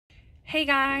Hey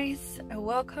guys,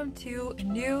 welcome to a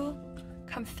new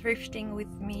Come Thrifting with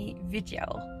Me video.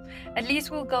 At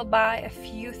least we'll go by a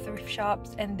few thrift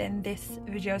shops and then this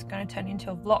video is gonna turn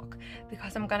into a vlog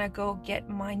because I'm gonna go get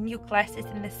my new glasses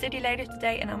in the city later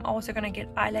today, and I'm also gonna get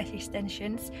eyelash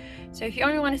extensions. So if you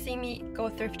only want to see me go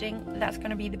thrifting, that's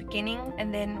gonna be the beginning,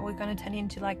 and then we're gonna turn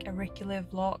into like a regular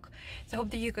vlog. So I hope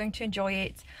that you're going to enjoy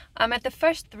it. I'm at the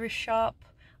first thrift shop.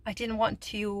 I didn't want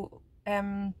to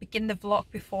begin the vlog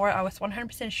before I was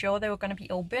 100% sure they were going to be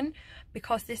open,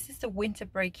 because this is the winter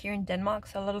break here in Denmark,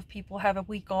 so a lot of people have a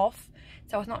week off,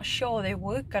 so I was not sure they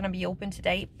were going to be open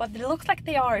today, but it looks like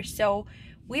they are. So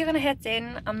we're gonna head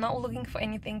in. I'm not looking for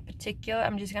anything particular,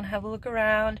 I'm just gonna have a look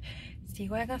around, see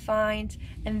what I can find.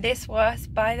 And this was,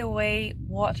 by the way,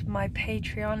 what my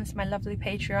Patreons, my lovely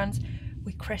Patreons,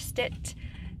 requested.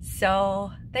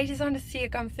 So they just want to see a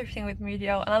Come Thrifting with me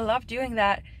video, and I love doing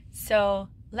that. So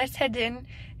let's head in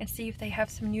and see if they have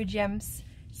some new gems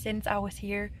since I was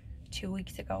here 2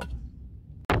 weeks ago.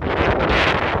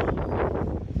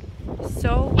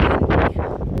 So windy.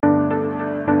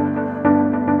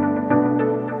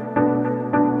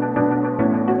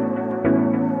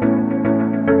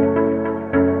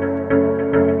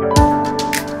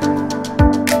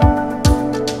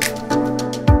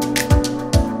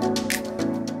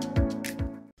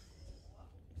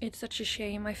 It's such a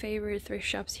shame. My favorite thrift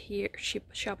shop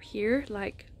here,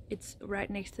 like it's right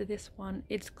next to this one,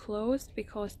 it's closed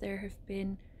because there have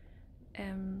been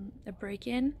a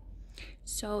break-in,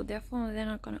 so definitely they're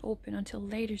not gonna open until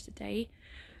later today.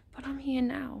 But I'm here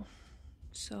now,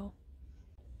 so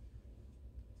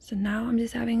now I'm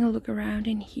just having a look around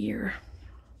in here.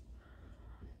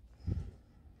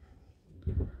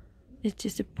 It's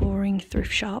just a boring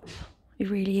thrift shop, it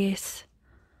really is.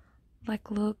 Like,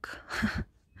 look.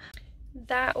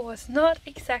 That was not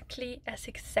exactly a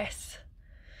success.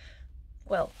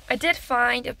 Well, I did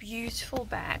find a beautiful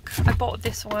bag. I bought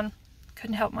this one,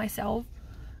 couldn't help myself.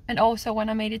 And also when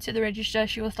I made it to the register,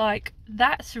 she was like,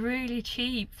 that's really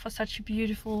cheap for such a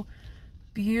beautiful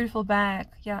bag.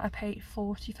 Yeah, I paid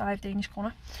 45 Danish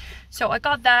kroner. So I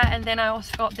got that, and then I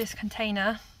also got this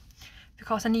container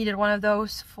because I needed one of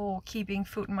those for keeping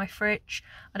food in my fridge.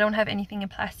 I don't have anything in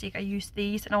plastic, I use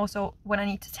these. And also when I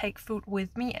need to take food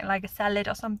with me, like a salad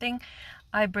or something,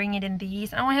 I bring it in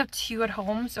these. I only have 2 at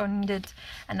home, so I needed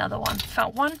another one.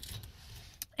 Found one.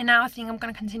 And now I think I'm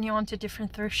gonna continue on to a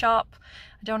different thrift shop.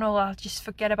 I don't know, I'll just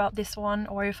forget about this one,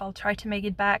 or if I'll try to make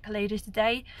it back later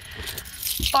today.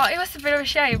 But it was a bit of a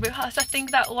shame because I think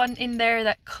that one in there,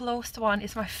 that closed one,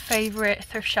 is my favorite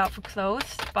thrift shop for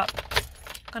clothes. But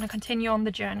gonna continue on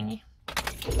the journey.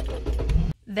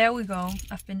 There we go.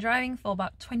 I've been driving for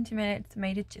about 20 minutes,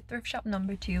 made it to thrift shop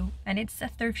number 2, and it's a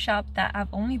thrift shop that I've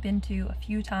only been to a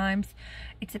few times.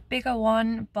 It's a bigger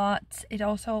one, but it's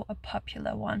also a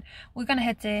popular one. We're gonna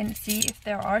head in, see if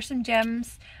there are some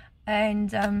gems,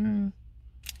 and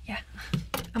yeah.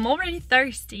 I'm already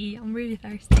thirsty. I'm really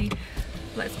thirsty.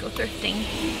 Let's go thrifting.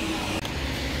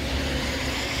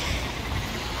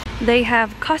 They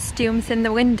have costumes in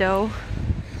the window.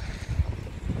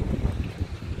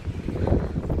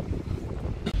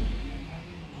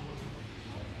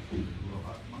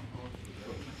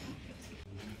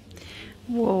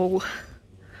 Whoa.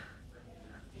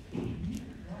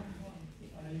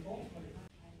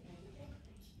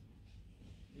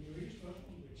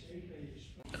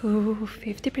 Ooh,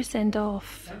 50%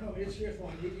 off.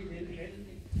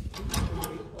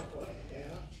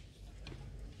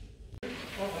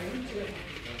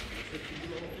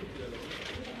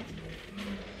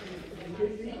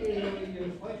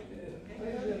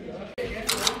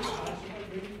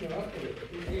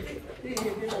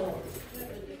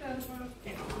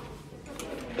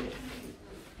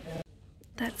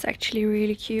 That's actually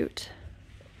really cute.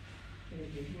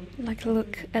 Like,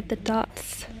 look at the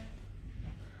dots.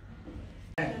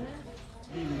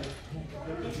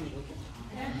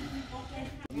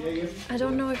 I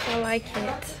don't know if I like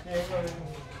it.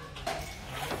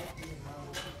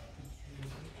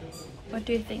 What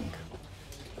do you think?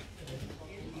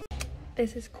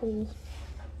 This is cool.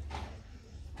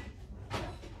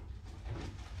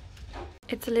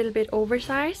 It's a little bit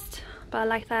oversized, but I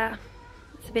like that.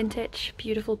 It's vintage,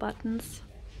 beautiful buttons.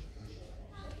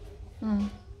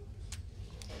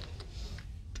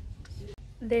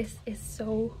 This is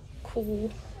so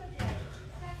cool.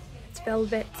 It's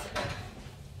velvet.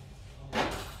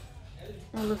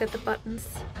 Oh, look at the buttons.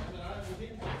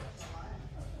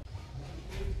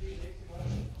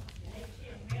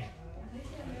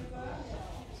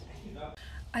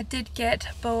 I did get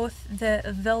both the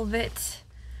velvet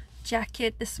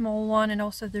jacket, the small one, and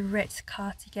also the red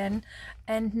cardigan,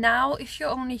 And now if you're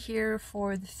only here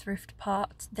for the thrift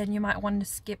part, then you might want to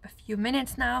skip a few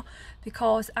minutes now,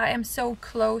 because I am so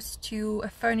close to a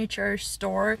furniture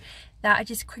store that I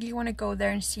just quickly want to go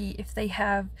there and see if they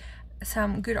have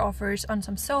some good offers on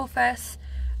some sofas.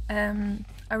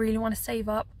 I really want to save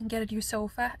up and get a new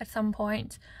sofa at some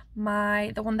point.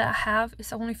 The one that I have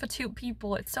is only for 2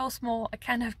 people. It's so small, I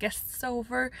can't have guests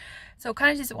over, so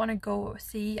kind of just want to go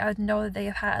see. I know that they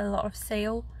have had a lot of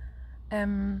sale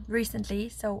recently,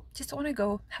 so just want to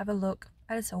go have a look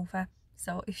at a sofa.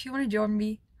 So if you want to join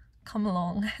me, come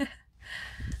along.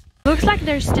 Looks like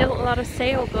there's still a lot of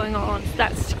sale going on, so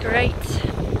that's great.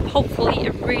 Hopefully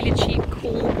a really cheap,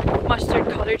 cool mustard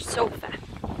colored sofa.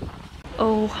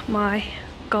 Oh my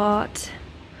god,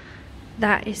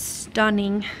 that is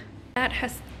stunning. That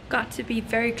has got to be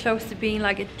very close to being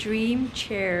like a dream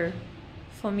chair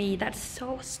for me. That's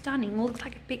so stunning. Looks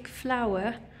like a big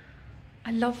flower.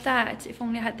 I love that. If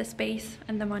only I had the space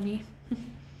and the money.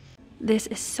 This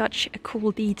is such a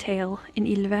cool detail in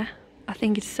Ylve. I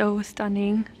think it's so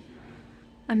stunning.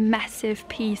 A massive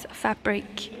piece of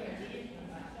fabric.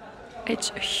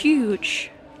 It's huge.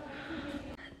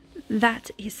 That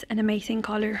is an amazing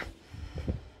color.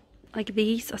 Like,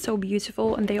 these are so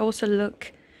beautiful, and they also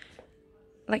look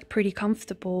like pretty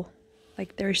comfortable.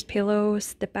 Like, there's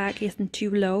pillows, the back isn't too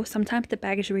low. Sometimes the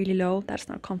back is really low, that's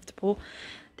not comfortable.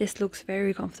 This looks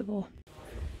very comfortable.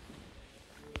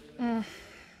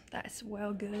 That's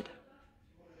well good.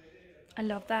 I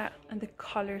love that, and the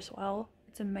color as well.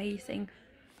 It's amazing.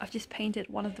 I've just painted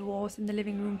one of the walls in the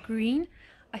living room green.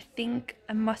 I think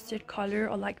a mustard color,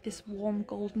 or like this warm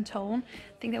golden tone,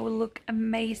 I think that will look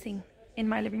amazing in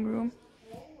my living room.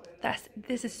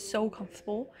 This is so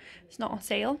comfortable. It's not on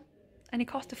sale, and it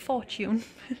cost a fortune.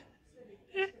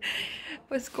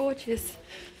 But it's gorgeous.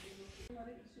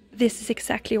 This is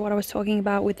exactly what I was talking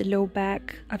about with the low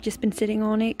back. I've just been sitting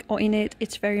on it or in it.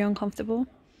 It's very uncomfortable.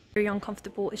 Very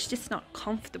uncomfortable. It's just not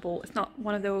comfortable. It's not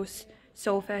one of those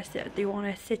sofas that you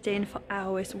want to sit in for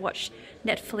hours, watch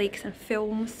Netflix and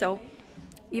films. So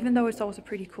even though it's also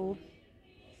pretty cool,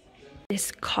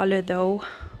 this color though,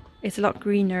 it's a lot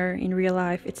greener in real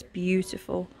life. It's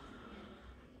beautiful.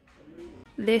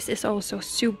 This is also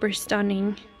super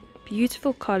stunning.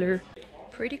 Beautiful color.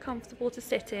 Pretty comfortable to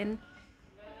sit in.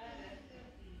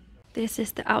 This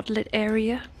is the outlet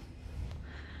area.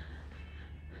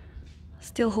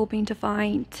 Still hoping to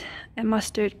find a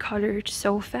mustard colored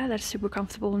sofa that's super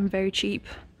comfortable and very cheap.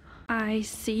 I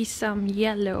see some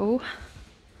yellow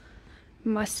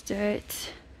mustard.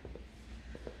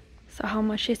 So how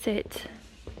much is it?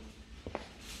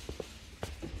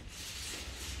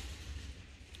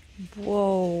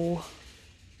 Whoa.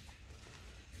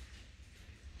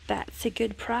 That's a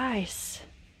good price.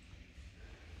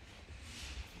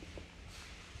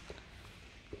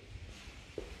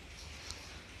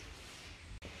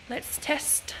 Let's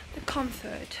test the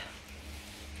comfort.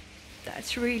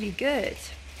 That's really good.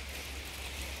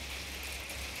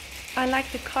 I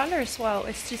like the color as well.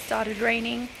 It's just started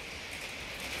raining.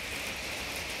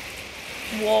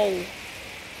 Whoa.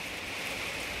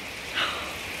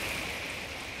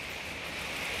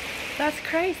 That's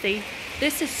crazy.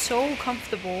 This is so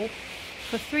comfortable.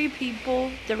 For 3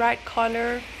 people, the right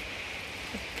color,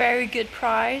 a very good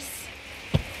price.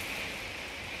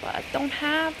 But I don't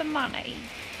have the money.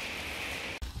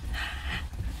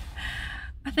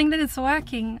 I think that it's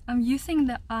working. I'm using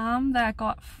the arm that I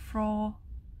got for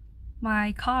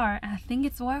my car, and I think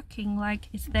it's working. Like,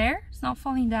 it's there, it's not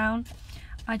falling down.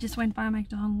 I just went by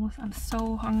McDonald's. I'm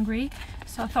so hungry,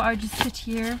 so I thought I'd just sit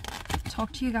here,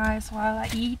 talk to you guys while I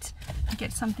eat and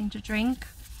get something to drink.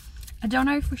 I don't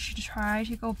know if we should try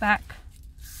to go back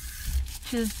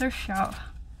to the thrift shop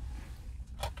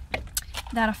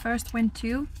that I first went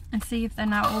to and see if they're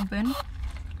now open.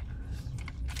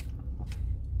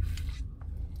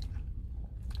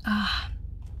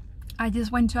 I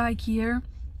just went to IKEA.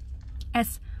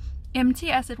 As empty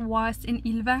as it was in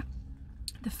Ylve,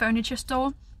 the furniture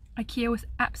store, IKEA was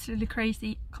absolutely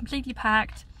crazy, completely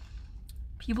packed.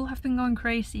 People have been going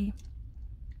crazy.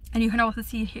 And you can also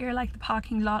see it here, like the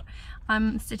parking lot.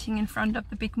 I'm sitting in front of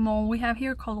the big mall we have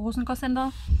here called Odense C,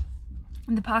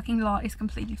 and the parking lot is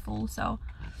completely full. So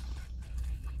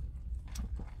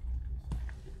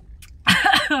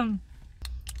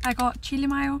I got chili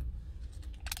mayo,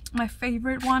 my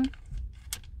favorite one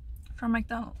from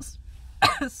McDonald's.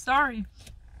 Sorry.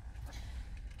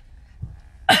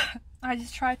 I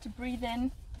just tried to breathe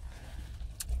in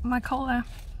my cola.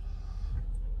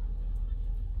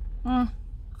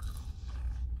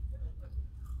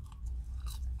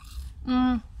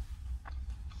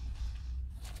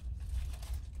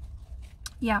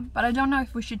 Yeah, but I don't know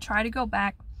if we should try to go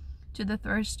back to the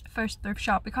first thrift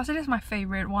shop because it is my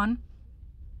favorite one,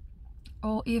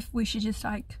 or if we should just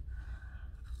like,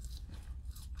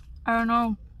 I don't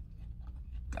know,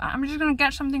 I'm just gonna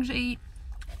get something to eat,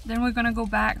 then we're gonna go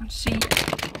back and see.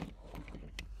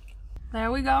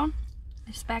 There we go,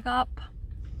 it's back up.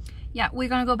 Yeah, we're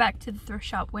gonna go back to the thrift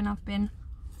shop when I've been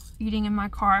eating in my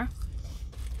car,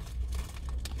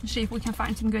 see if we can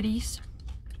find some goodies,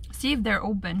 see if they're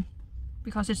open,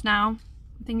 because it's now,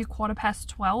 I think,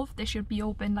 12:15. They should be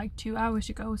open like 2 hours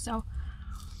ago. So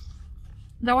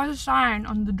there was a sign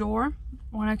on the door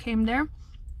when I came there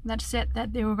that said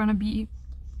that they were gonna be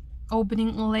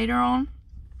opening later on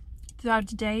throughout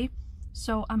the day.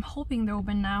 So I'm hoping they're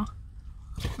open now.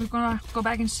 We're gonna go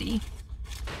back and see.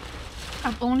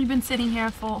 I've only been sitting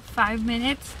here for 5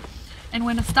 minutes, and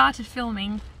when I started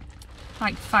filming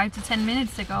like 5 to 10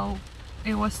 minutes ago,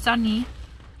 it was sunny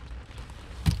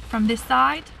from this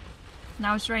side.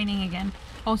 Now it's raining again.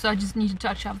 Also, I just need to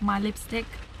touch up my lipstick.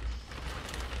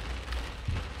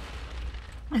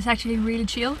 It's actually really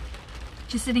chill,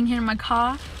 just sitting here in my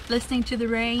car, listening to the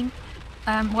rain,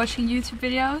 watching YouTube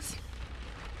videos,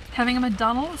 having a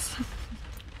McDonald's.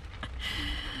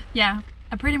 Yeah,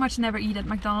 I pretty much never eat at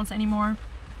McDonald's anymore,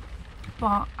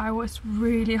 but I was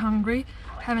really hungry.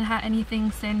 I haven't had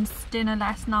anything since dinner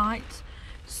last night,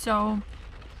 so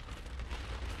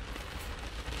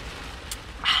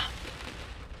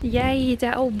yay,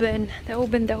 they're open, they're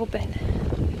open, they're open.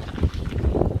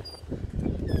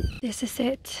 This is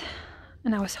it,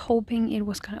 and I was hoping it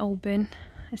was gonna open.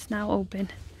 It's now open.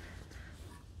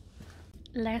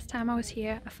 Last time I was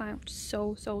here, I found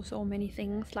so many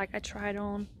things. Like, I tried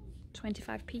on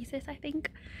 25 pieces, I think.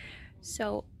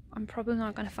 So I'm probably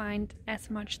not gonna find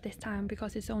as much this time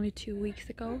because it's only 2 weeks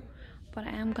ago, but I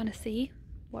am gonna see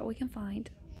what we can find.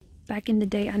 Back in the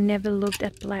day, I never looked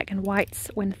at black and whites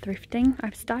when thrifting.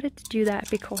 I've started to do that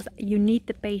because you need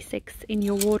the basics in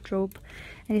your wardrobe,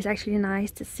 and it's actually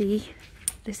nice to see.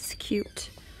 This is cute.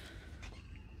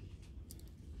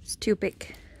 It's too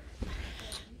big.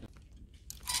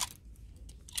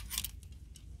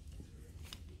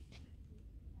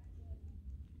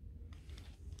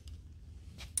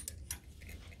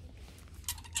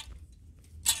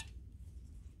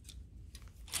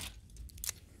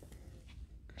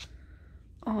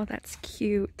 Oh, that's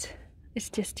cute. It's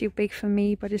just too big for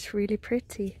me, but it's really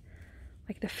pretty.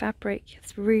 Like, the fabric,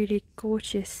 it's really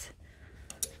gorgeous.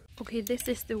 Okay, this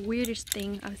is the weirdest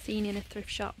thing I've seen in a thrift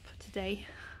shop today.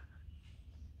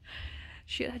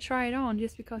 Should I try it on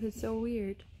just because it's so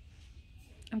weird?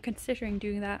 I'm considering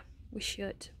doing that. We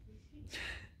should.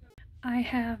 I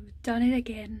have done it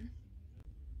again.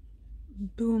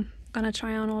 Boom. Gonna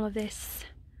try on all of this.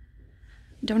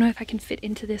 Don't know if I can fit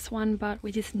into this one, but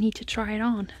we just need to try it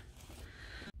on.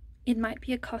 It might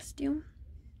be a costume,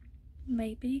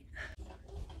 maybe.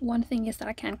 One thing is that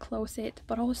I can't close it,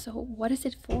 but also, what is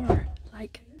it for?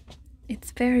 Like, it's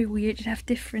very weird. It has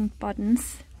different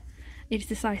buttons. It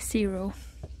is a size 0,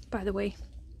 by the way.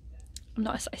 I'm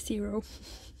not a size 0.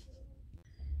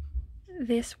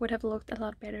 This would have looked a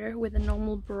lot better with a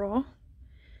normal bra,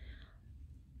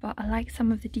 but I like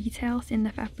some of the details in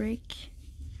the fabric.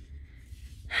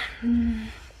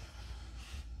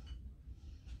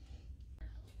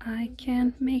 I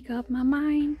can't make up my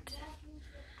mind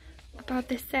about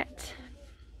this set.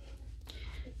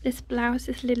 This blouse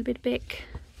is a little bit big,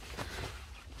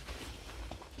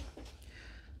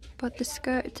 but the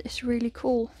skirt is really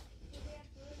cool.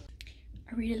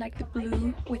 I really like the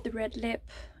blue with the red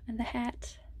lip and the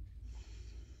hat.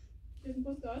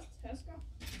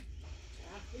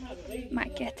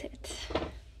 Might get it.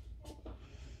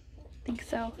 I think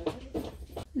so.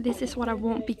 This is what I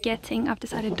won't be getting. I've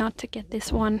decided not to get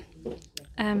this one.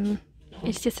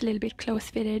 It's just a little bit close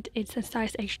fitted. It's a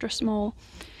size extra small,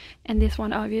 and this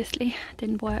one obviously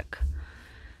didn't work.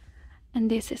 And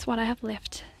this is what I have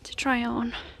left to try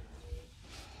on.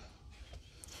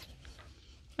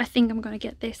 I think I'm gonna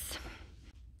get this.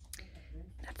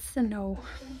 That's a no.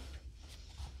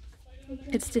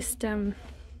 It's just I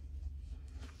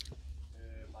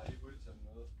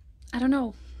don't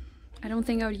know. I don't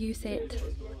think I would use it.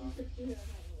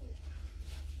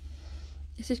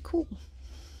 Is it cool?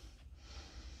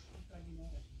 I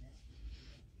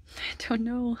don't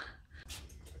know.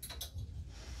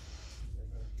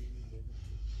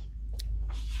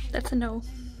 That's a no.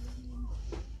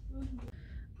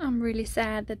 I'm really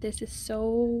sad that this is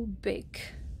so big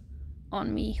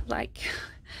on me. Like,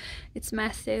 it's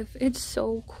massive. It's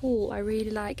so cool. I really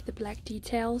like the black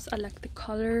details. I like the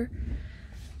color.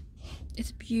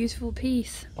 It's a beautiful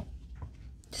piece.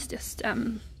 It's just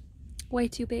way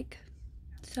too big.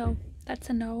 So that's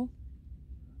a no.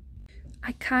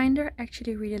 I kinda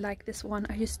actually really like this one.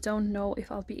 I just don't know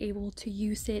if I'll be able to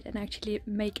use it and actually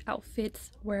make outfits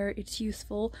where it's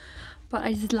useful. But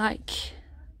I just like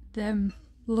the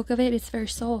look of it. It's very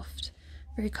soft,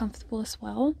 very comfortable as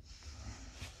well.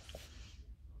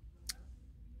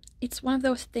 It's one of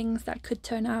those things that could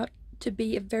turn out to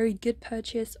be a very good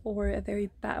purchase or a very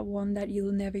bad one that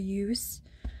you'll never use.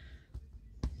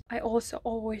 I also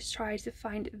always try to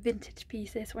find vintage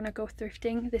pieces when I go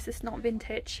thrifting. This is not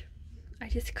vintage. I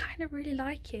just kind of really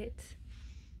like it.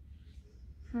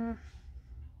 I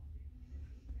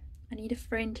need a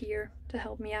friend here to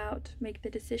help me out, make the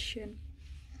decision.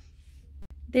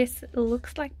 This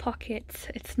looks like pockets.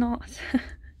 It's not.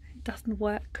 It doesn't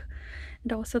work.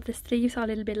 And also the sleeves are a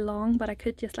little bit long, but I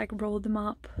could just like roll them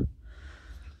up.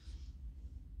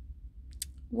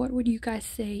 What would you guys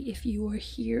say if you were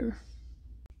here?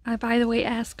 I, by the way,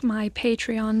 asked my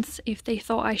Patreons if they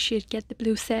thought I should get the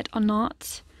blue set or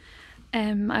not.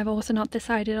 I've also not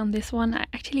decided on this one. I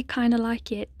actually kind of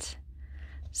like it.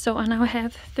 So I now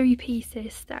have 3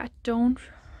 pieces that I don't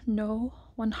know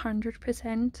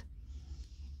 100%.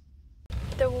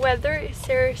 The weather is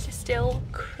seriously still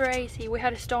crazy. We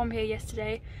had a storm here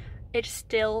yesterday. It's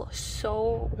still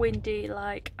so windy,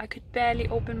 like I could barely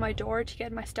open my door to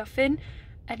get my stuff in,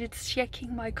 and it's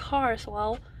shaking my car as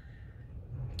well.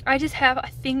 I just have, I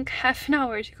think, half an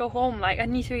hour to go home. Like, I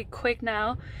need to be quick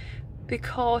now,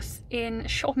 because in a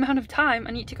short amount of time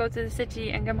I need to go to the city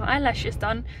and get my eyelashes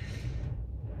done.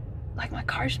 Like, my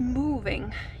car's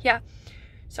moving. Yeah,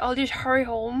 so I'll just hurry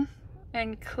home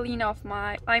and clean off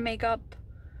my eye makeup.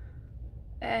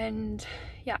 And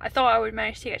yeah, I thought I would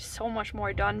manage to get so much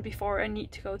more done before I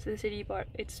need to go to the city, but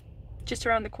it's just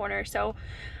around the corner, so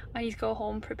I need to go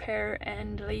home, prepare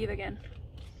and leave again.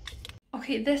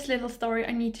 Okay, this little story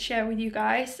I need to share with you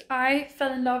guys. I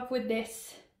fell in love with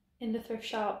this in the thrift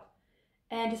shop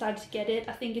and decided to get it.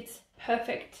 I think it's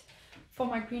perfect for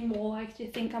my green wall. I actually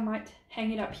think I might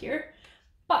hang it up here.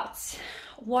 But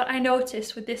what I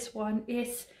noticed with this one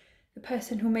is the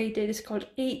person who made it is called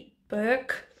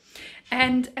Buch.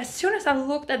 And as soon as I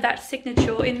looked at that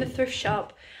signature in the thrift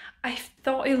shop, I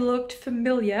thought it looked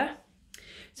familiar.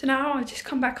 So now I just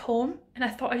come back home and I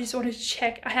thought I just wanted to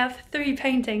check. I have 3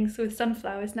 paintings with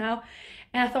sunflowers now,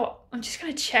 and I thought I'm just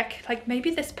gonna check, like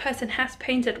maybe this person has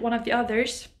painted one of the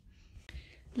others.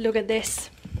 Look at this.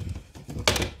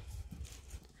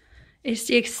 It's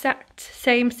the exact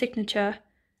same signature,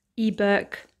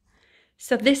 Buch.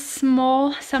 So this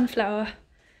small sunflower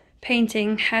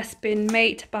painting has been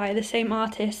made by the same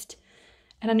artist,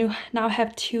 and I now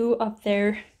have 2 of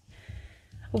their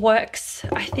works.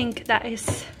 I think that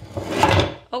is,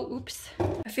 oh oops,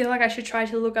 I feel like I should try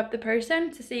to look up the person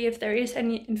to see if there is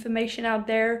any information out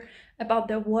there about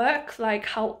their work, like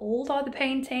how old are the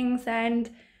paintings and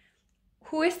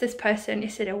who is this person.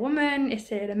 Is it a woman,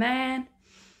 is it a man?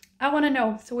 I want to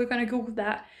know, so we're gonna Google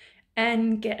that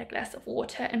and get a glass of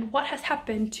water. And what has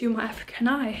happened to my African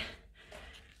eye?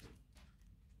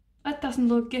 That doesn't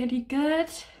look any good.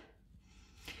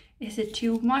 Is it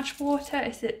too much water?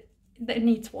 Is it that it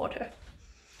needs water?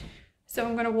 So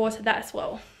I'm gonna water that as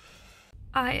well.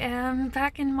 I am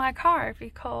back in my car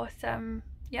because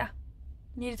yeah,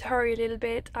 needed to hurry a little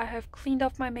bit. I have cleaned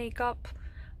up my makeup.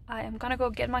 I am gonna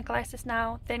go get my glasses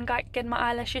now, then get my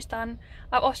eyelashes done.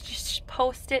 I've also just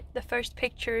posted the first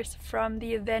pictures from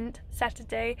the event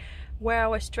Saturday, where I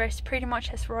was dressed pretty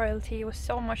much as royalty. It was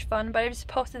so much fun, but I just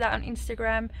posted that on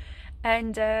Instagram,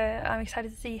 and I'm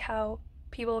excited to see how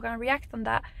people are gonna react on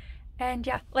that. And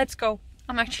yeah, let's go.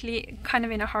 I'm actually kind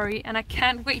of in a hurry and I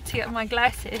can't wait to get my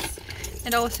glasses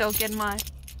and also get my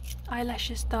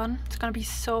eyelashes done. It's gonna be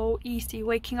so easy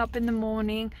waking up in the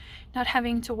morning, not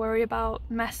having to worry about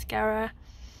mascara.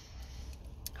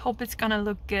 Hope it's gonna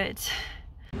look good.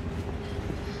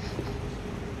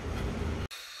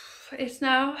 It's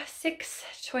now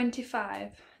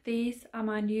 6:25. These are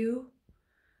my new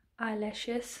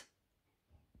eyelashes.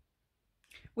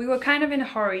 We were kind of in a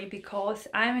hurry because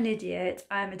I'm an idiot,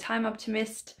 I'm a time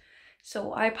optimist,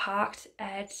 so I parked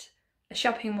at a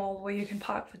shopping mall where you can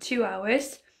park for 2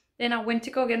 hours. Then I went to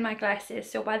go get my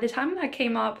glasses, so by the time I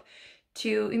came up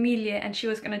to Emilia and she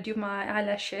was gonna do my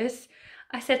eyelashes,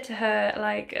 I said to her,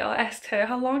 like, I asked her,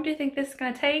 how long do you think this is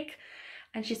gonna take?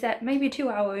 And she said, maybe 2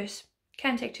 hours,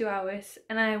 can take 2 hours.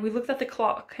 And we looked at the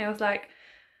clock and I was like,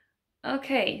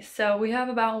 okay, so we have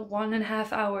about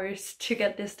 1.5 hours to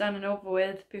get this done and over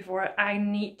with before I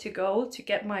need to go to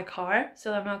get my car,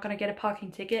 so I'm not gonna get a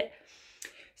parking ticket.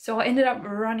 So I ended up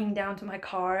running down to my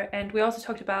car, and we also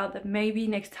talked about that maybe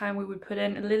next time we would put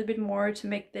in a little bit more to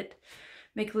make a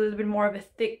little bit more of a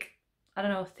thick, I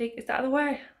don't know, thick, is that the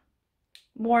word?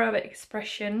 more of an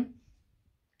expression.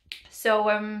 So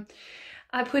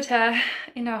I put her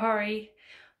in a hurry,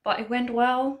 but it went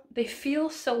well. They feel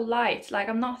so light, like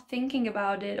I'm not thinking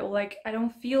about it, or like I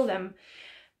don't feel them.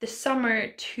 The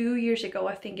summer 2 years ago,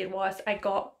 I think it was, I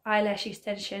got eyelash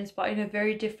extensions, but in a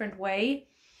very different way,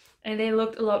 and they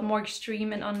looked a lot more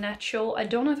extreme and unnatural. I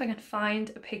don't know if I can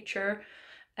find a picture,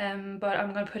 but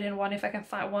I'm gonna put in one if I can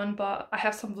find one. But I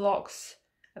have some vlogs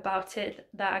about it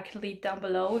that I can leave down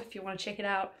below if you want to check it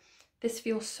out. This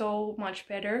feels so much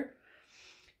better.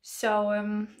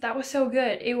 So that was so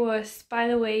good. It was, by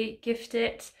the way,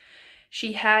 gifted.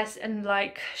 She has, and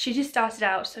like, she just started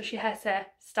out, so she has a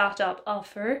startup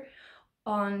offer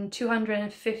on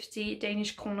 250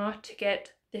 Danish kroner to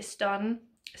get this done.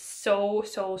 So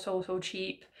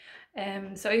cheap.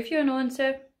 So if you're in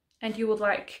Odense and you would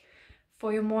like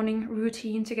for your morning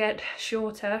routine to get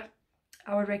shorter,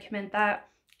 I would recommend that.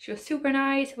 She was super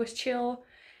nice, it was chill,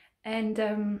 and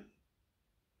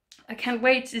I can't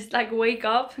wait to just like wake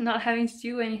up not having to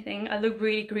do anything. I look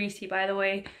really greasy, by the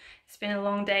way. It's been a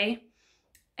long day.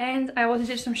 And I also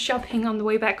did some shopping on the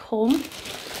way back home.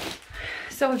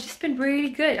 So I've just been really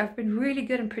good. I've been really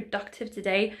good and productive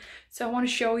today. So I want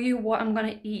to show you what I'm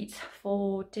gonna eat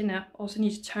for dinner. Also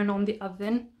need to turn on the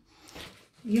oven.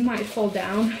 You might fall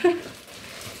down.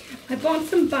 I bought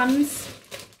some buns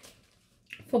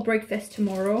for breakfast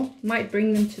tomorrow. Might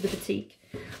bring them to the boutique.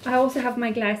 I also have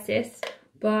my glasses,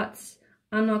 but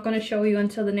I'm not going to show you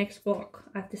until the next vlog,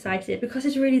 I've decided, because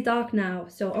it's really dark now.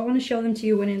 So I want to show them to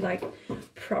you when in like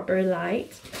proper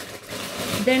light.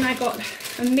 Then I got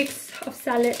a mix of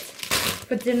salad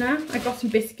for dinner. I got some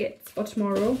biscuits for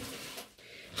tomorrow.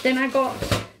 Then I got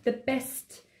the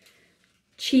best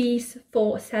cheese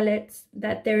for salads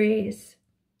that there is.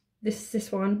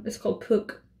 This one. It's called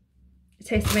Buch. It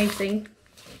tastes amazing.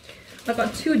 I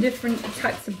got 2 different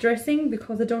types of dressing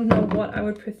because I don't know what I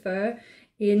would prefer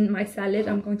in my salad.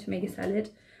 I'm going to make a salad.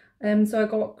 So I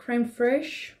got creme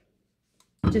fraiche,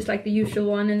 just like the usual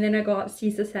one, and then I got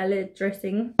Caesar salad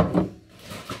dressing.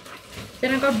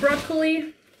 Then I got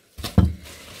broccoli,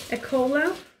 a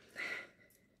cola.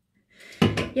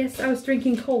 Yes, I was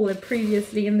drinking cola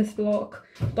previously in this vlog,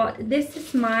 but this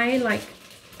is my, like,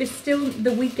 it's still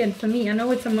the weekend for me. I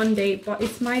know it's a Monday, but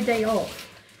it's my day off.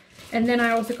 And then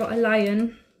I also got a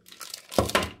lion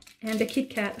and a Kit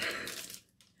Kat.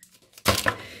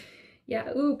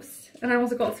 Yeah, oops. And I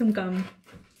also got some gum.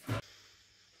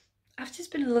 I've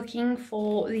just been looking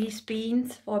for these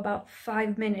beans for about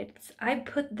 5 minutes. I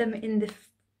put them in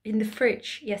the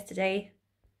fridge yesterday.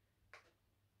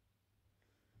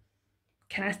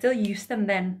 Can I still use them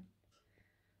then?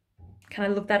 Can I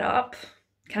look that up?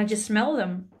 Can I just smell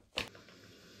them?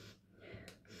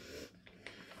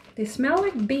 They smell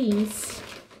like beans.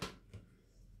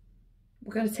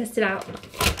 We're gonna test it out.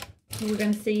 We're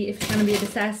gonna see if it's gonna be a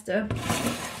disaster.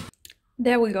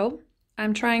 There we go.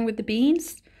 I'm trying with the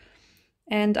beans.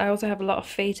 And I also have a lot of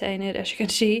feta in it, as you can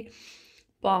see.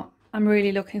 But I'm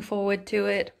really looking forward to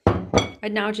it.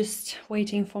 I'm now just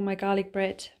waiting for my garlic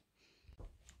bread.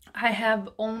 I have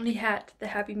only had the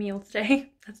Happy Meal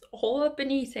today. That's all I've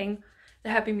been eating. The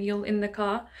Happy Meal in the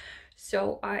car.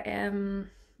 So I am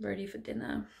ready for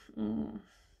dinner.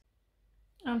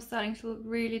 I'm starting to look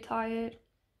really tired.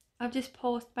 I've just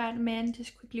paused Mad Men.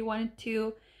 Just quickly wanted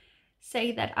to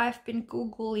say that I've been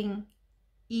googling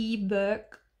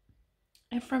Buch,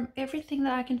 and from everything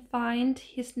that I can find,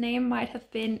 his name might have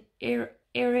been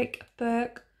Eric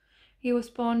Buch. He was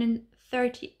born in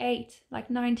 38, like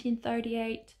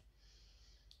 1938,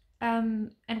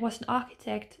 and was an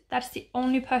architect. That's the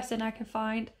only person I can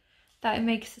find that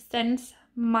makes sense.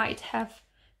 Might have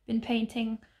been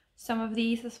painting some of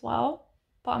these as well,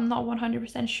 but I'm not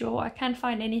 100% sure. I can't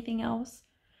find anything else.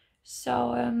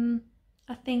 So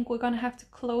I think we're gonna have to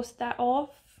close that off.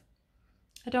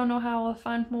 I don't know how I'll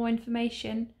find more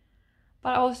information,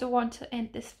 but I also want to end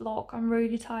this vlog. I'm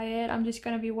really tired. I'm just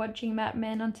gonna be watching Mad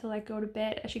Men until I go to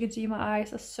bed. As you can see, my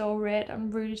eyes are so red.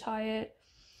 I'm really tired.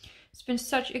 It's been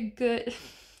such a good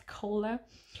cola.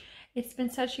 It's been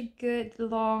such a good,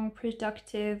 long,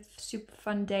 productive, super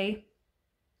fun day.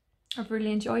 I've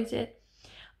really enjoyed it.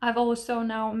 I've also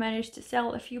now managed to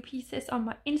sell a few pieces on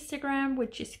my Instagram,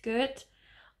 which is good.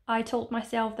 I told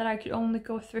myself that I could only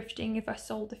go thrifting if I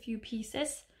sold a few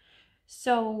pieces.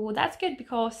 So that's good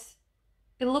because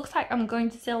it looks like I'm going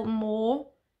to sell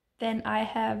more than I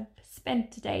have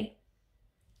spent today.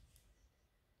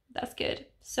 That's good.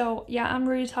 So yeah, I'm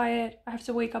really tired. I have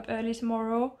to wake up early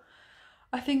tomorrow.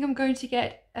 I think I'm going to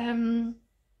get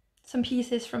some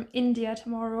pieces from India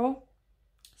tomorrow.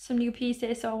 some new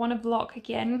pieces, so I want to vlog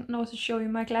again and also show you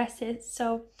my glasses.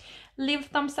 So leave a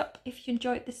thumbs up if you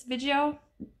enjoyed this video,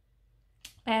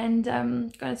 and I'm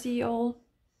gonna see you all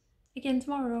again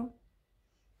tomorrow.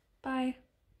 Bye.